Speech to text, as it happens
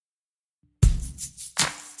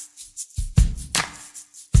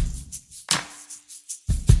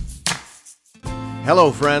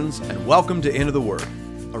Hello, friends, and welcome to Into the Word,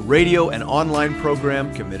 a radio and online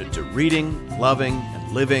program committed to reading, loving,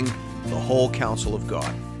 and living the whole counsel of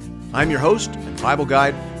God. I'm your host and Bible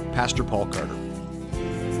guide, Pastor Paul Carter.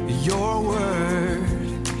 Your word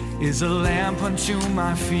is a lamp unto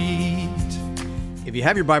my feet. If you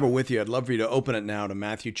have your Bible with you, I'd love for you to open it now to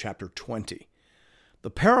Matthew chapter 20.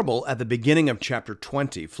 The parable at the beginning of chapter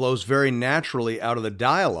 20 flows very naturally out of the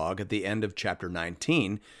dialogue at the end of chapter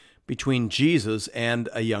 19 between Jesus and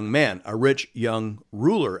a young man, a rich young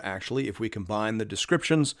ruler, actually, if we combine the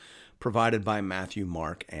descriptions provided by Matthew,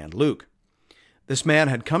 Mark, and Luke. This man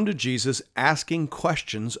had come to Jesus asking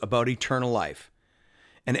questions about eternal life.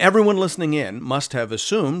 And everyone listening in must have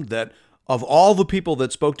assumed that of all the people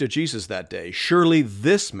that spoke to Jesus that day, surely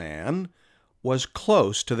this man was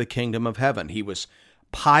close to the kingdom of heaven. He was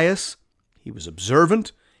pious, he was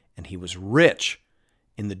observant, and he was rich.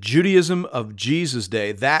 In the Judaism of Jesus'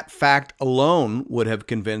 day, that fact alone would have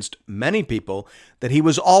convinced many people that he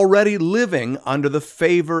was already living under the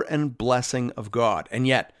favor and blessing of God. And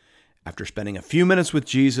yet, after spending a few minutes with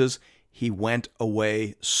Jesus, he went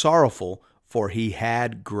away sorrowful, for he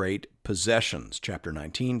had great possessions. Chapter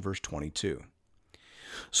 19, verse 22.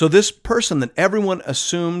 So this person that everyone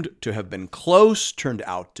assumed to have been close turned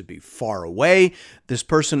out to be far away. This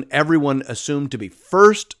person everyone assumed to be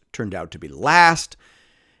first turned out to be last.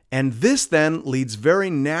 And this then leads very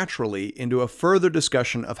naturally into a further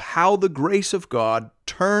discussion of how the grace of God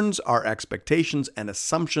turns our expectations and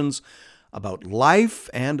assumptions about life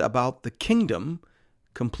and about the kingdom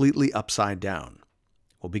completely upside down.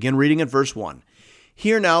 We'll begin reading at verse 1.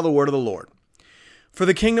 Hear now the word of the Lord. For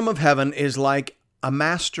the kingdom of heaven is like a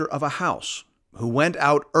master of a house who went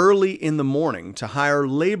out early in the morning to hire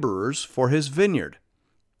laborers for his vineyard.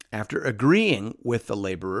 After agreeing with the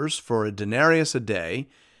laborers for a denarius a day,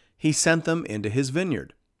 he sent them into his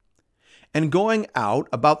vineyard. And going out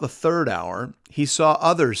about the third hour, he saw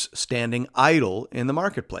others standing idle in the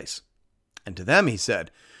marketplace. And to them he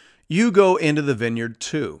said, You go into the vineyard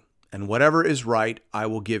too, and whatever is right I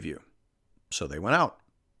will give you. So they went out.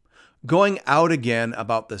 Going out again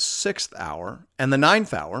about the 6th hour and the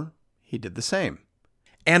 9th hour, he did the same.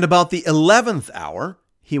 And about the 11th hour,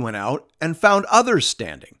 he went out and found others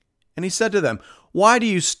standing. And he said to them, Why do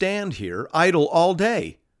you stand here idle all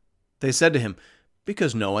day? They said to him,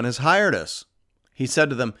 Because no one has hired us. He said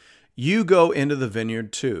to them, You go into the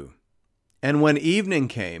vineyard too. And when evening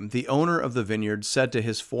came, the owner of the vineyard said to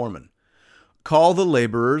his foreman, Call the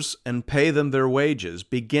laborers and pay them their wages,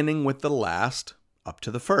 beginning with the last up to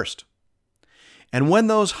the first. And when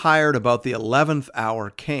those hired about the 11th hour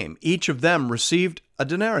came, each of them received a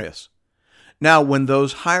denarius. Now, when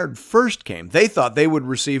those hired first came, they thought they would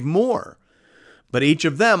receive more, but each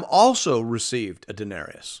of them also received a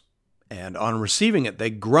denarius. And on receiving it, they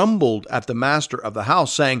grumbled at the master of the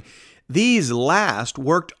house, saying, These last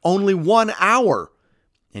worked only 1 hour,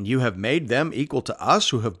 and you have made them equal to us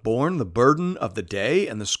who have borne the burden of the day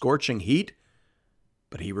and the scorching heat.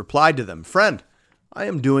 But he replied to them, Friend, I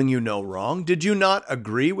am doing you no wrong. Did you not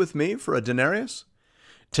agree with me for a denarius?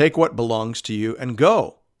 Take what belongs to you and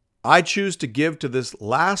go. I choose to give to this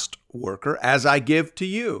last worker as I give to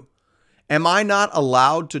you. Am I not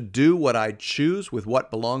allowed to do what I choose with what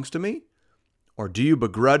belongs to me? Or do you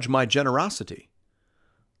begrudge my generosity?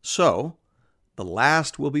 So, the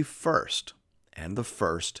last will be first, and the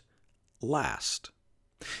first last.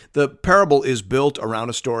 The parable is built around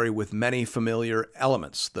a story with many familiar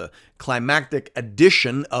elements. The climactic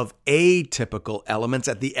addition of atypical elements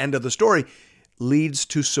at the end of the story leads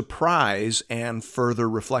to surprise and further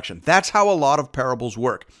reflection. That's how a lot of parables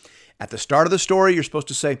work. At the start of the story, you're supposed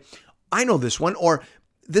to say, I know this one, or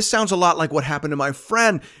this sounds a lot like what happened to my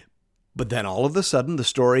friend. But then all of a sudden, the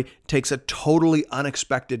story takes a totally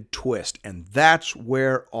unexpected twist, and that's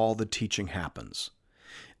where all the teaching happens.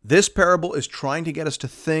 This parable is trying to get us to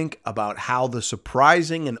think about how the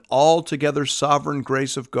surprising and altogether sovereign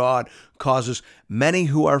grace of God causes many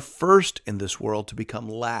who are first in this world to become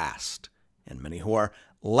last, and many who are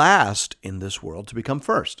last in this world to become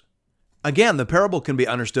first. Again, the parable can be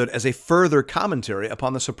understood as a further commentary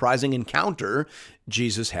upon the surprising encounter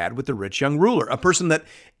Jesus had with the rich young ruler, a person that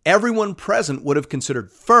everyone present would have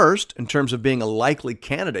considered first in terms of being a likely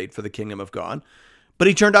candidate for the kingdom of God, but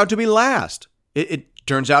he turned out to be last. It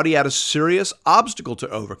turns out he had a serious obstacle to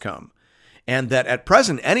overcome, and that at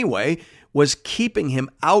present anyway was keeping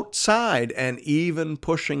him outside and even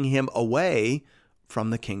pushing him away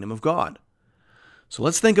from the kingdom of God. So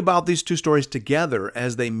let's think about these two stories together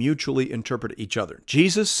as they mutually interpret each other.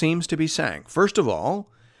 Jesus seems to be saying, first of all,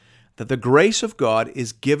 that the grace of God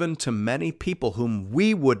is given to many people whom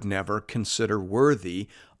we would never consider worthy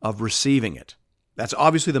of receiving it. That's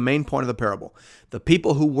obviously the main point of the parable. The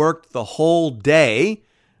people who worked the whole day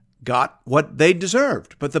got what they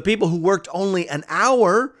deserved, but the people who worked only an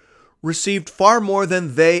hour received far more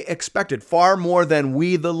than they expected, far more than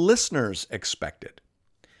we, the listeners, expected.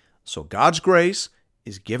 So God's grace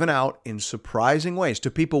is given out in surprising ways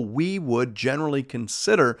to people we would generally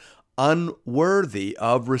consider unworthy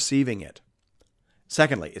of receiving it.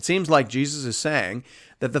 Secondly, it seems like Jesus is saying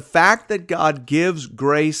that the fact that God gives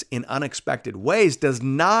grace in unexpected ways does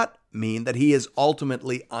not mean that he is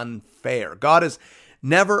ultimately unfair. God is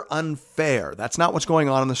never unfair. That's not what's going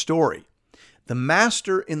on in the story. The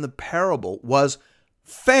master in the parable was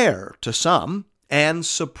fair to some and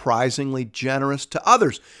surprisingly generous to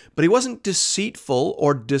others, but he wasn't deceitful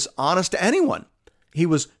or dishonest to anyone. He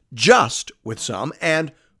was just with some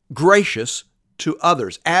and gracious to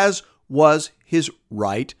others, as was his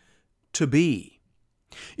right to be.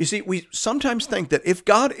 You see, we sometimes think that if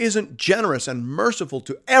God isn't generous and merciful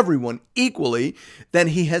to everyone equally, then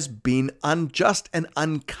he has been unjust and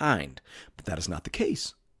unkind. But that is not the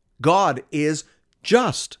case. God is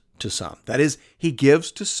just to some. That is, he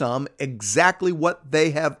gives to some exactly what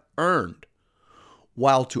they have earned,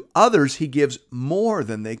 while to others he gives more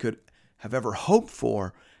than they could have ever hoped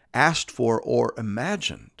for, asked for, or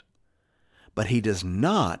imagined. But he does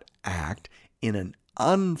not act in an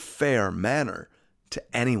unfair manner to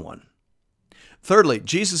anyone. Thirdly,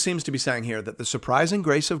 Jesus seems to be saying here that the surprising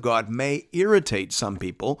grace of God may irritate some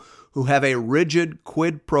people who have a rigid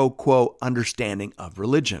quid pro quo understanding of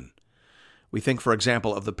religion. We think, for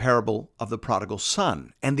example, of the parable of the prodigal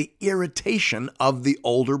son and the irritation of the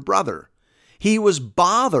older brother. He was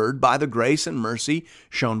bothered by the grace and mercy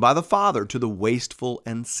shown by the father to the wasteful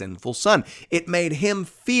and sinful son. It made him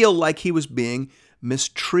feel like he was being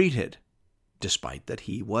mistreated, despite that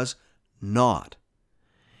he was not.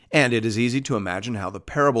 And it is easy to imagine how the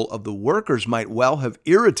parable of the workers might well have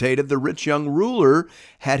irritated the rich young ruler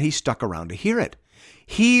had he stuck around to hear it.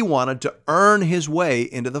 He wanted to earn his way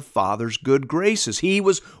into the Father's good graces. He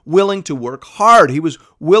was willing to work hard. He was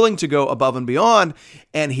willing to go above and beyond,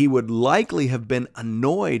 and he would likely have been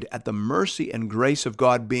annoyed at the mercy and grace of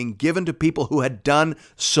God being given to people who had done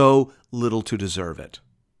so little to deserve it.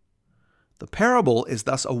 The parable is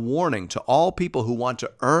thus a warning to all people who want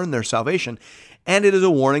to earn their salvation, and it is a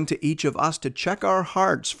warning to each of us to check our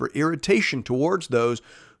hearts for irritation towards those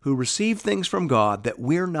who receive things from God that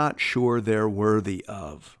we're not sure they're worthy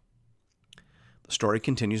of. The story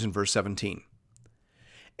continues in verse 17.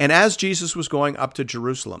 And as Jesus was going up to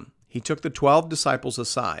Jerusalem, he took the 12 disciples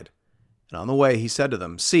aside, and on the way he said to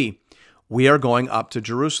them, "See, we are going up to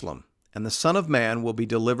Jerusalem, and the Son of Man will be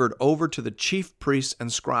delivered over to the chief priests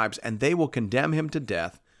and scribes, and they will condemn him to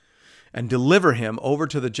death and deliver him over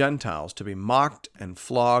to the Gentiles to be mocked and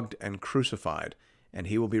flogged and crucified, and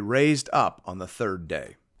he will be raised up on the third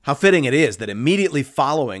day." How fitting it is that immediately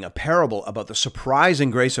following a parable about the surprising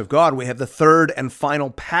grace of God, we have the third and final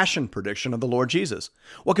passion prediction of the Lord Jesus.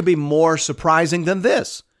 What could be more surprising than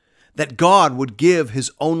this? That God would give his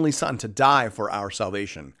only Son to die for our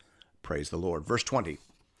salvation. Praise the Lord. Verse 20.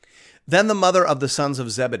 Then the mother of the sons of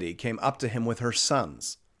Zebedee came up to him with her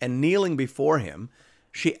sons, and kneeling before him,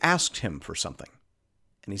 she asked him for something.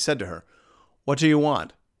 And he said to her, "What do you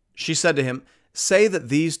want?" She said to him, "Say that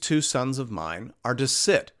these 2 sons of mine are to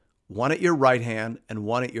sit, one at your right hand and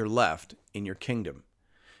one at your left, in your kingdom."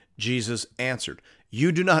 Jesus answered,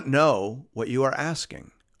 "You do not know what you are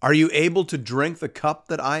asking. Are you able to drink the cup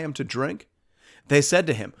that I am to drink?" They said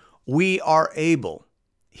to him, "We are able."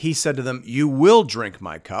 He said to them, "You will drink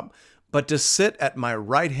my cup, but to sit at my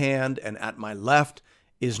right hand and at my left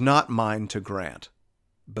is not mine to grant,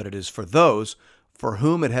 but it is for those for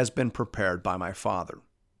whom it has been prepared by my Father."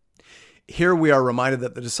 Here we are reminded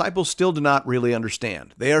that the disciples still do not really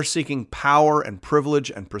understand. They are seeking power and privilege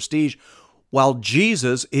and prestige, while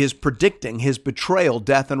Jesus is predicting his betrayal,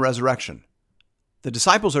 death, and resurrection. The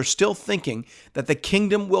disciples are still thinking that the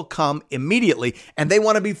kingdom will come immediately, and they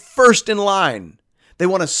want to be first in line. They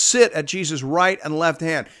want to sit at Jesus' right and left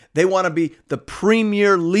hand. They want to be the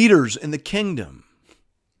premier leaders in the kingdom.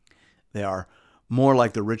 They are more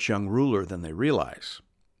like the rich young ruler than they realize.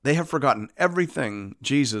 They have forgotten everything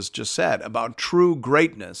Jesus just said about true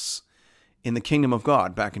greatness in the kingdom of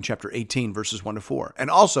God back in chapter 18, verses 1 to 4, and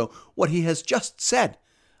also what he has just said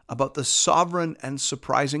about the sovereign and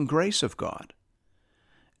surprising grace of God.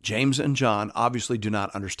 James and John obviously do not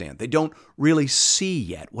understand. They don't really see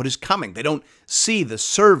yet what is coming. They don't see the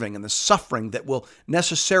serving and the suffering that will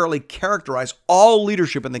necessarily characterize all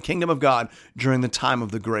leadership in the kingdom of God during the time of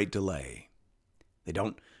the great delay. They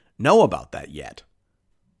don't know about that yet,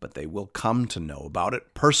 but they will come to know about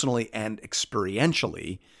it personally and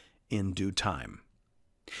experientially in due time.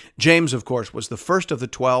 James, of course, was the first of the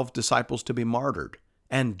 12 disciples to be martyred,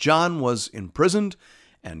 and John was imprisoned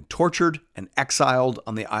and tortured and exiled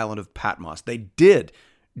on the island of Patmos. They did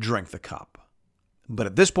drink the cup. But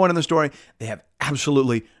at this point in the story, they have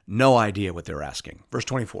absolutely no idea what they're asking. Verse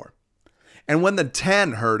 24. And when the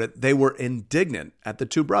 10 heard it, they were indignant at the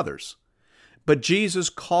two brothers. But Jesus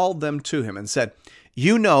called them to him and said,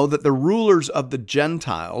 "You know that the rulers of the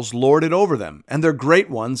Gentiles lord it over them, and their great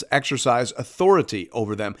ones exercise authority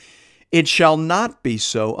over them. It shall not be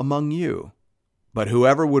so among you. But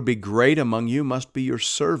whoever would be great among you must be your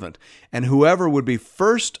servant, and whoever would be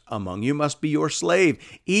first among you must be your slave,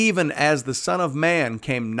 even as the Son of Man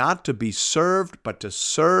came not to be served, but to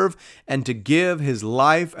serve, and to give his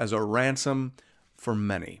life as a ransom for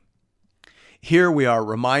many." Here we are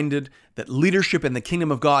reminded that leadership in the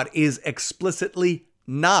kingdom of God is explicitly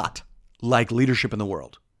not like leadership in the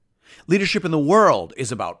world. Leadership in the world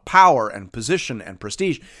is about power and position and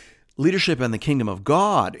prestige. Leadership in the kingdom of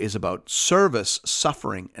God is about service,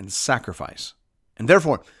 suffering, and sacrifice. And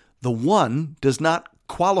therefore, the one does not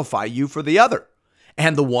qualify you for the other,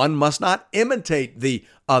 and the one must not imitate the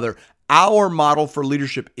other. Our model for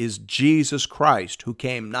leadership is Jesus Christ, who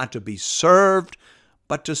came not to be served,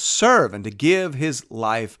 but to serve and to give his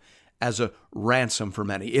life as a ransom for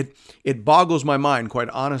many. It boggles my mind, quite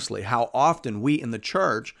honestly, how often we in the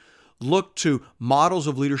church look to models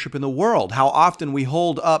of leadership in the world, how often we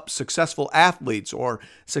hold up successful athletes or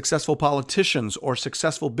successful politicians or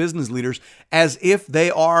successful business leaders as if they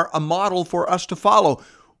are a model for us to follow.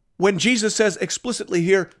 When Jesus says explicitly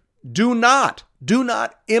here, do not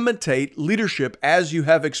imitate leadership as you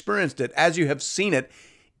have experienced it, as you have seen it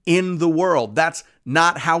in the world. That's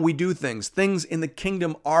not how we do things. Things in the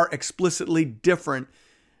kingdom are explicitly different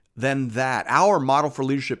than that. Our model for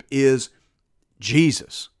leadership is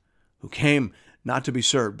Jesus, who came not to be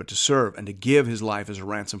served, but to serve and to give his life as a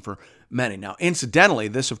ransom for many. Now, incidentally,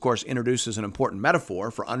 this, of course, introduces an important metaphor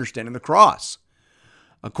for understanding the cross.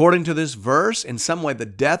 According to this verse, in some way, the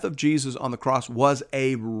death of Jesus on the cross was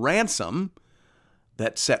a ransom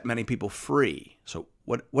that set many people free. So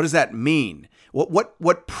what does that mean?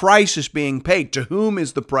 What price is being paid? To whom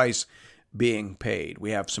is the price being paid?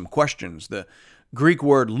 We have some questions. The Greek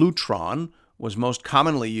word lutron was most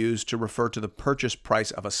commonly used to refer to the purchase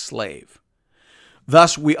price of a slave.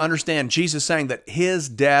 Thus, we understand Jesus saying that his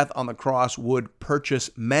death on the cross would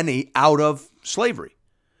purchase many out of slavery.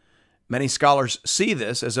 Many scholars see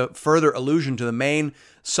this as a further allusion to the main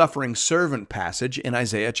suffering servant passage in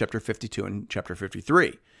Isaiah chapter 52 and chapter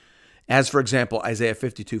 53. As, for example, Isaiah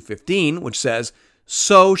 52:15, which says,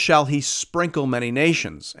 "So shall he sprinkle many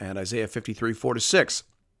nations," and Isaiah 53:4-6.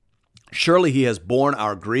 "Surely he has borne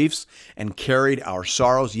our griefs and carried our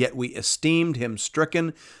sorrows, yet we esteemed him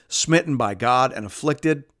stricken, smitten by God, and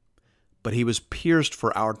afflicted. But he was pierced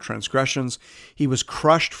for our transgressions, he was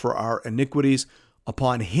crushed for our iniquities.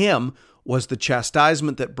 Upon him was the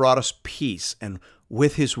chastisement that brought us peace, and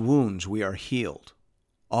with his wounds we are healed.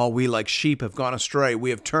 All we like sheep have gone astray.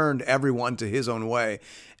 We have turned everyone to his own way,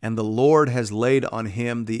 and the Lord has laid on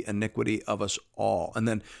him the iniquity of us all." And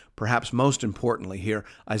then, perhaps most importantly here,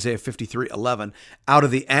 Isaiah 53:11, "Out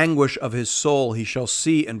of the anguish of his soul he shall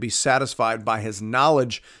see and be satisfied. By his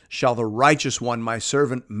knowledge shall the righteous one, my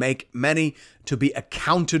servant, make many to be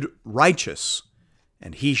accounted righteous,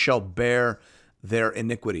 and he shall bear their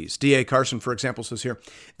iniquities." D.A. Carson, for example, says here,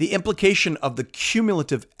 "The implication of the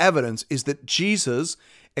cumulative evidence is that Jesus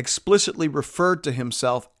explicitly referred to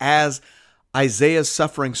himself as Isaiah's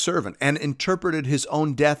suffering servant and interpreted his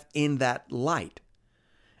own death in that light,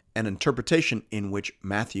 an interpretation in which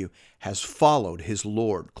Matthew has followed his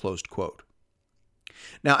Lord," closed quote.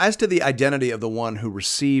 Now, as to the identity of the one who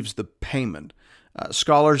receives the payment,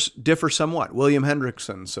 scholars differ somewhat. William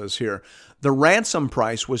Hendrickson says here, "The ransom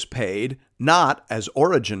price was paid not, as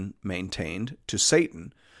Origen maintained, to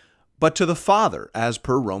Satan, but to the Father, as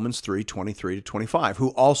per Romans 3:23-25, who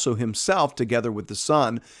also himself, together with the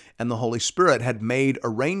Son and the Holy Spirit, had made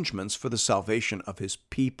arrangements for the salvation of his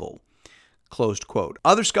people." Closed quote.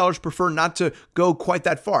 Other scholars prefer not to go quite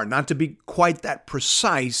that far, not to be quite that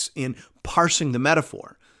precise in parsing the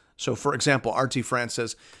metaphor. So, for example, R.T. France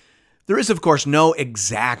says, "There is, of course, no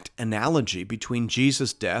exact analogy between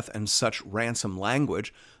Jesus' death and such ransom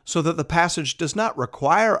language, so that the passage does not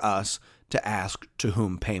require us to ask to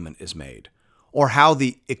whom payment is made, or how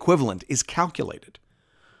the equivalent is calculated.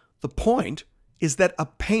 The point is that a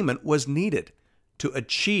payment was needed to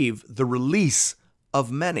achieve the release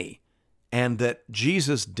of many, and that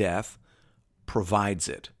Jesus' death provides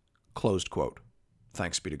it." Closed quote.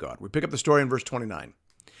 Thanks be to God. We pick up the story in verse 29.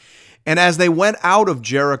 "And as they went out of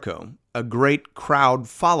Jericho, a great crowd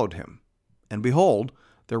followed him. And behold,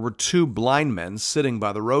 there were 2 blind men sitting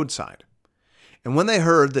by the roadside. And when they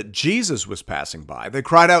heard that Jesus was passing by, they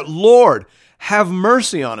cried out, "Lord, have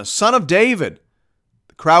mercy on us, Son of David."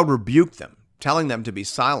 The crowd rebuked them, telling them to be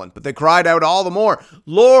silent, but they cried out all the more,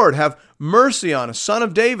 "Lord, have mercy on us, Son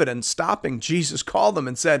of David." And stopping, Jesus called them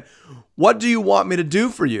and said, "What do you want me to do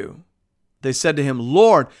for you?" They said to him,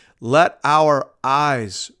 "Lord, let our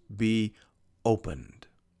eyes be opened."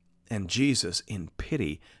 And Jesus, in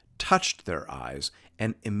pity, touched their eyes,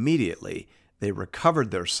 and immediately they recovered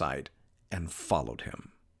their sight and followed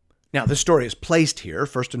him. Now, this story is placed here,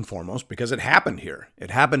 first and foremost, because it happened here. It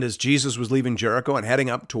happened as Jesus was leaving Jericho and heading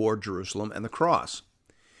up toward Jerusalem and the cross.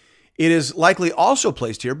 It is likely also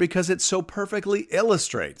placed here because it so perfectly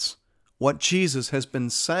illustrates what Jesus has been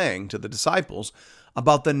saying to the disciples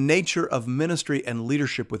about the nature of ministry and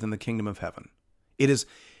leadership within the kingdom of heaven. It is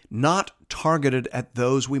not targeted at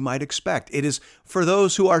those we might expect. It is for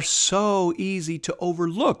those who are so easy to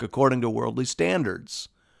overlook according to worldly standards.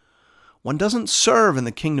 One doesn't serve in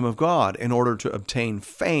the kingdom of God in order to obtain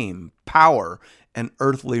fame, power, and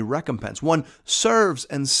earthly recompense. One serves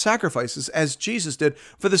and sacrifices as Jesus did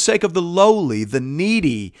for the sake of the lowly, the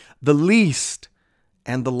needy, the least,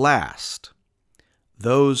 and the last.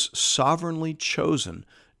 Those sovereignly chosen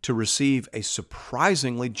to receive a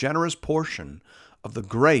surprisingly generous portion of the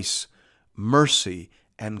grace, mercy,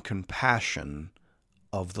 and compassion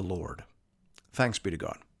of the Lord. Thanks be to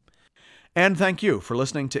God. And thank you for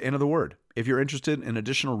listening to Into the Word. If you're interested in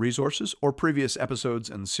additional resources or previous episodes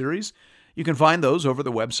and series, you can find those over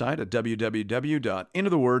the website at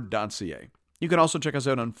www.intotheword.ca. You can also check us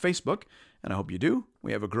out on Facebook, and I hope you do.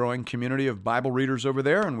 We have a growing community of Bible readers over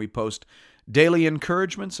there, and we post daily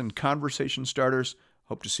encouragements and conversation starters.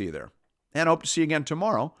 Hope to see you there. And I hope to see you again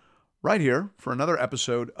tomorrow, right here, for another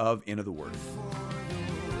episode of Into the Word.